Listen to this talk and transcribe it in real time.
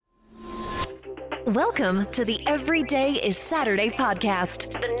Welcome to the Everyday is Saturday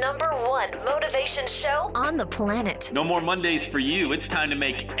podcast, the #1 motivation show on the planet. No more Mondays for you. It's time to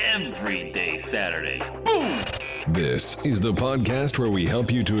make every day Saturday. Boom! This is the podcast where we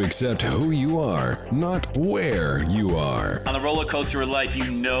help you to accept who you are, not where you are. On the roller coaster of life,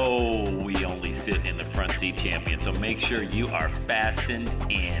 you know we only sit in the front seat, champion. So make sure you are fastened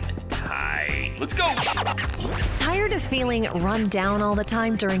in tight. Let's go! Tired of feeling run down all the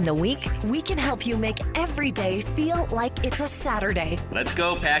time during the week? We can help you make every day feel like it's a Saturday. Let's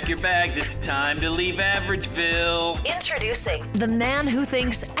go, pack your bags. It's time to leave Averageville. Introducing the man who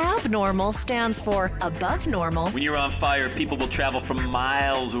thinks abnormal stands for above normal. When you're on fire, people will travel from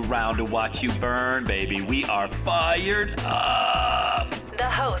miles around to watch you burn, baby. We are fired up. The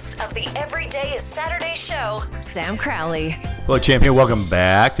host of the Everyday is Saturday show, Sam Crowley. Hello, champion. Welcome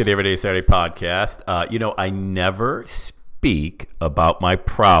back to the Everyday Saturday podcast. I never speak about my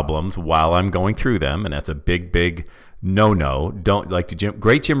problems while I'm going through them, and that's a big no-no. Don't like to Jim.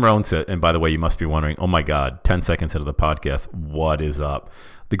 Great Jim Rohn said, and by the way, you must be wondering, oh my God, 10 seconds into the podcast, what is up?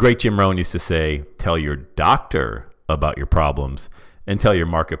 The great Jim Rohn used to say, tell your doctor about your problems and tell your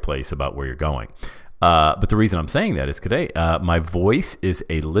marketplace about where you're going. But the reason I'm saying that is today, my voice is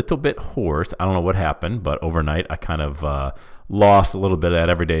a little bit hoarse. I don't know what happened, but overnight I kind of lost a little bit of that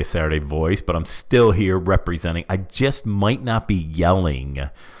Everyday Saturday voice, but I'm still here representing. I just might not be yelling.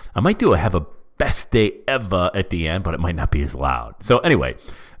 I might have a best day ever at the end, but it might not be as loud. So anyway,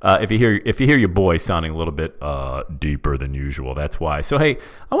 if you hear your voice sounding a little bit deeper than usual, that's why. So hey,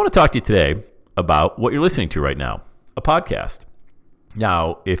 I want to talk to you today about what you're listening to right now, a podcast.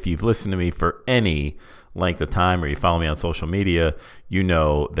 Now, if you've listened to me for any length of time or you follow me on social media, you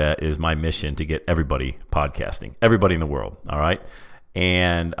know that it is my mission to get everybody podcasting, everybody in the world, all right?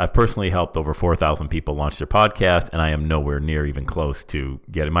 And I've personally helped over 4,000 people launch their podcast, and I am nowhere near even close to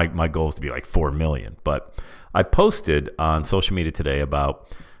getting, my goal is to be like 4 million. But I posted on social media today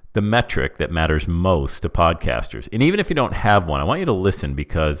about the metric that matters most to podcasters. And even if you don't have one, I want you to listen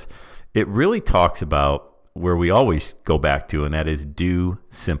because it really talks about where we always go back to, and that is do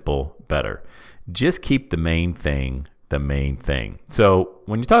simple better. Just keep the main thing the main thing. So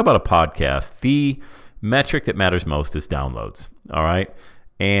when you talk about a podcast, the metric that matters most is downloads, all right?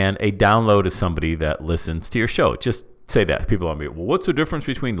 And a download is somebody that listens to your show. Just say that. People want me, well, what's the difference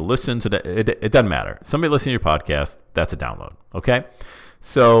between the listens and it doesn't matter. Somebody listening to your podcast, that's a download, okay?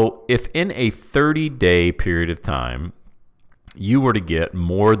 So if in a 30-day period of time, you were to get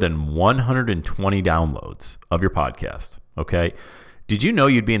more than 120 downloads of your podcast, okay? Did you know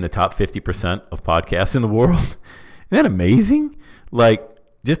you'd be in the top 50% of podcasts in the world? Isn't that amazing? Like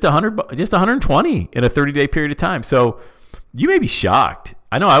just 120 in a 30-day period of time. So you may be shocked.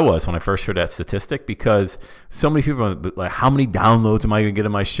 I know I was when I first heard that statistic because so many people are like, how many downloads am I going to get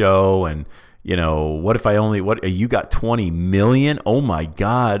in my show? And what if you got 20 million? Oh my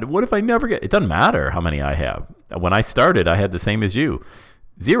God. What if I never get, it doesn't matter how many I have. When I started, I had the same as you,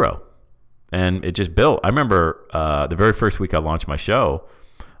 0. And it just built. I remember the very first week I launched my show,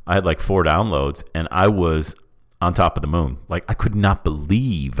 I had like 4 downloads and I was on top of the moon. Like I could not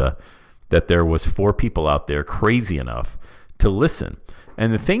believe that there was 4 people out there crazy enough to listen.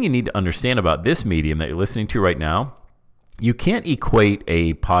 And the thing you need to understand about this medium that you're listening to right now, you can't equate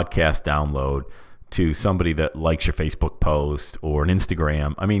a podcast download to somebody that likes your Facebook post or an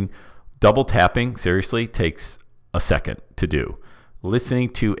Instagram. I mean, double tapping, seriously, takes a second to do. Listening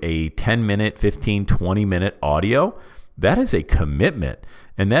to a 10-minute, 15, 20-minute audio, that is a commitment.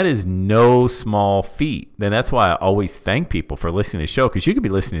 And that is no small feat. And that's why I always thank people for listening to the show, because you could be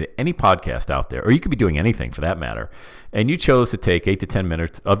listening to any podcast out there, or you could be doing anything for that matter. And you chose to take 8 to 10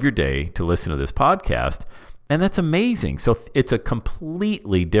 minutes of your day to listen to this podcast. And that's amazing. So it's a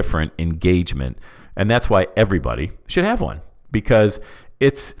completely different engagement. And that's why everybody should have one. Because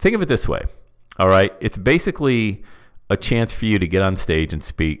think of it this way, all right? It's basically a chance for you to get on stage and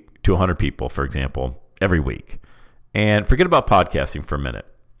speak to 100 people, for example, every week. And forget about podcasting for a minute.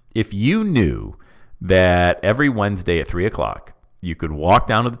 If you knew that every Wednesday at 3 o'clock, you could walk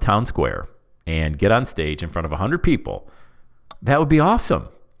down to the town square and get on stage in front of 100 people, that would be awesome.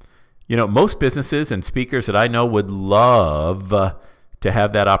 Most businesses and speakers that I know would love to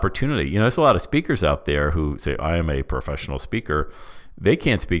have that opportunity. There's a lot of speakers out there who say, I am a professional speaker. They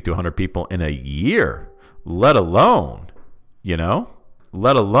can't speak to 100 people in a year, let alone in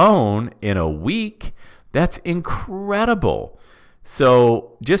a week. That's incredible.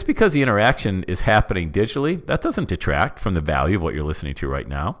 So just because the interaction is happening digitally, that doesn't detract from the value of what you're listening to right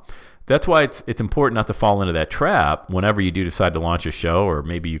now. That's why it's important not to fall into that trap whenever you do decide to launch a show, or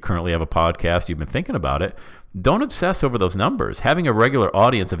maybe you currently have a podcast, you've been thinking about it. don't obsess over those numbers. Having a regular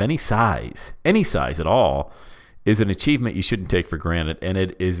audience of any size at all, is an achievement you shouldn't take for granted. And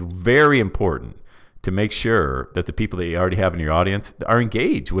it is very important to make sure that the people that you already have in your audience are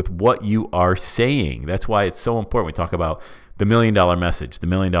engaged with what you are saying. That's why it's so important. We talk about the $1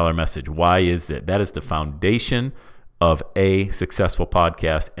 million message. Why is it? That is the foundation of a successful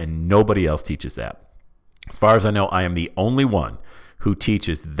podcast, and nobody else teaches that. As far as I know, I am the only one who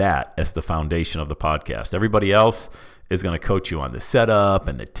teaches that as the foundation of the podcast. Everybody else is going to coach you on the setup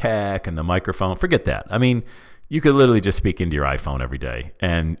and the tech and the microphone. Forget that. I mean, you could literally just speak into your iPhone every day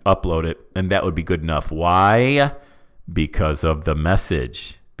and upload it, and that would be good enough. Why? Because of the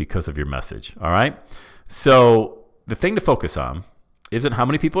message, because of your message. All right? So the thing to focus on isn't how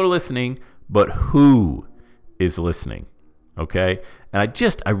many people are listening, but who is listening. Okay? And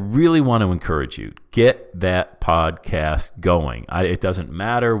I really want to encourage you, get that podcast going. It doesn't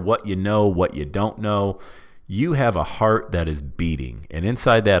matter what you know, what you don't know. You have a heart that is beating, and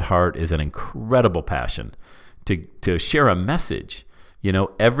inside that heart is an incredible passion to share a message. You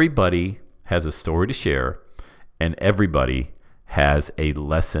know, everybody has a story to share, and everybody has a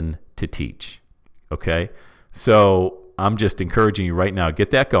lesson to teach. Okay? So I'm just encouraging you right now, get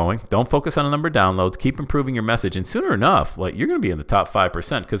that going. Don't focus on the number of downloads. Keep improving your message. And sooner enough, like, you're going to be in the top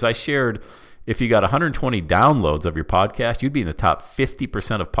 5%, because I shared, if you got 120 downloads of your podcast, you'd be in the top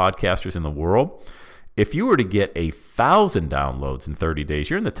 50% of podcasters in the world. If you were to get 1,000 downloads in 30 days,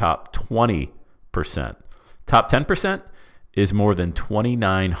 you're in the top 20%. Top 10% is more than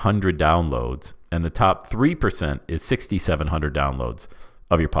 2,900 downloads, and the top 3% is 6,700 downloads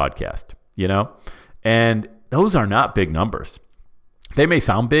of your podcast, you know? And those are not big numbers. They may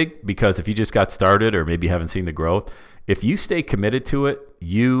sound big because if you just got started or maybe haven't seen the growth, if you stay committed to it,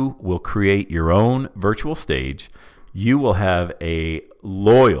 you will create your own virtual stage. You will have a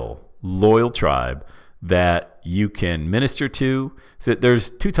loyal tribe that you can minister to. So there's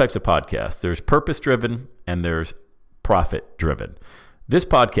two types of podcasts. There's purpose-driven and there's profit-driven. This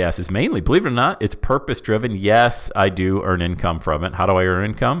podcast is mainly, believe it or not, it's purpose-driven. Yes, I do earn income from it. How do I earn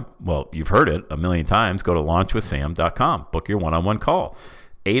income? Well, you've heard it a million times. Go to launchwithsam.com. Book your one-on-one call.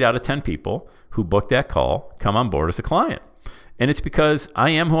 8 out of 10 people who book that call come on board as a client. And it's because I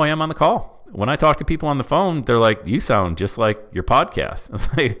am who I am on the call. When I talk to people on the phone, they're like, you sound just like your podcast. I was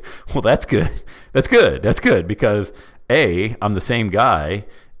like, well, that's good. That's good because A, I'm the same guy,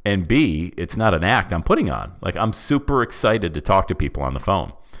 and B, it's not an act I'm putting on. Like, I'm super excited to talk to people on the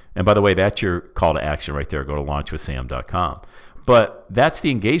phone. And by the way, that's your call to action right there. Go to launchwithsam.com. But that's the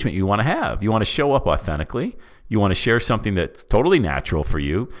engagement you want to have. You want to show up authentically. You want to share something that's totally natural for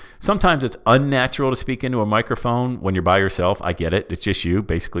you. Sometimes it's unnatural to speak into a microphone when you're by yourself. I get it. It's just you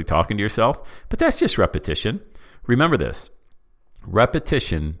basically talking to yourself. But that's just repetition. Remember this.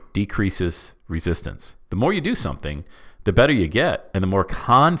 Repetition decreases resistance. The more you do something, the better you get, and the more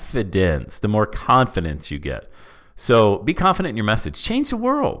confidence you get. So be confident in your message. Change the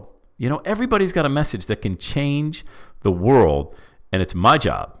world. You know, everybody's got a message that can change the world, and it's my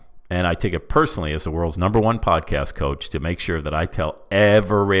job. And I take it personally as the world's #1 podcast coach to make sure that I tell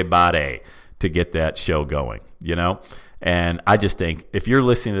everybody to get that show going, you know? And I just think if you're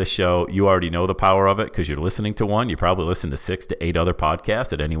listening to this show, you already know the power of it because you're listening to one. You probably listen to 6 to 8 other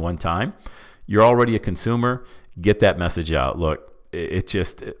podcasts at any one time. You're already a consumer. Get that message out. Look,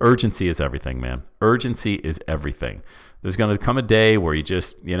 urgency is everything, man. Urgency is everything. There's going to come a day where you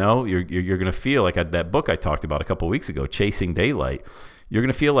just, you know, you're going to feel like that book I talked about a couple of weeks ago, Chasing Daylight. You're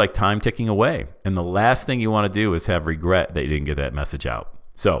going to feel like time ticking away. And the last thing you want to do is have regret that you didn't get that message out.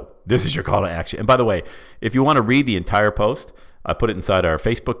 So this is your call to action. And by the way, if you want to read the entire post, I put it inside our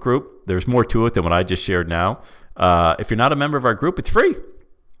Facebook group. There's more to it than what I just shared now. If you're not a member of our group, it's free.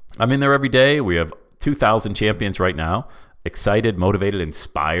 I'm in there every day. We have 2,000 champions right now. Excited, motivated,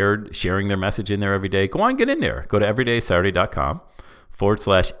 inspired, sharing their message in there every day. Go on, get in there. Go to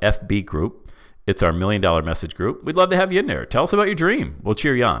everydaysaturday.com/FB group. It's our $1 million message group. We'd love to have you in there. Tell us about your dream. We'll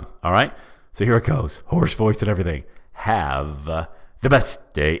cheer you on. All right? So here it goes. Hoarse voice and everything. Have the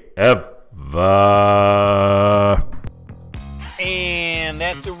best day ever. And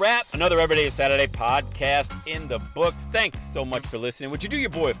that's a wrap. Another Everyday Saturday podcast in the books. Thanks so much for listening. Would you do your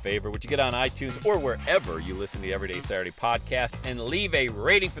boy a favor? Would you get on iTunes or wherever you listen to the Everyday Saturday podcast and leave a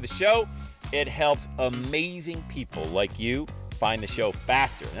rating for the show? It helps amazing people like you find the show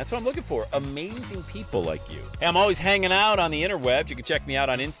faster. And that's what I'm looking for. Amazing people like you. Hey, I'm always hanging out on the interwebs. You can check me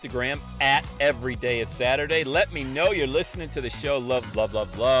out on Instagram at EverydayIsSaturday. Let me know you're listening to the show.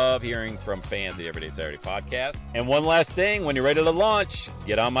 Love hearing from fans of the Everyday Saturday podcast. And one last thing, when you're ready to launch,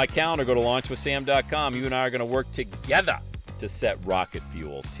 get on my calendar, go to launchwithsam.com. You and I are going to work together to set rocket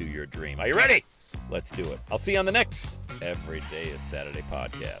fuel to your dream. Are you ready? Let's do it. I'll see you on the next Every Day is Saturday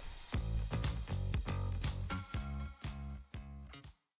podcast.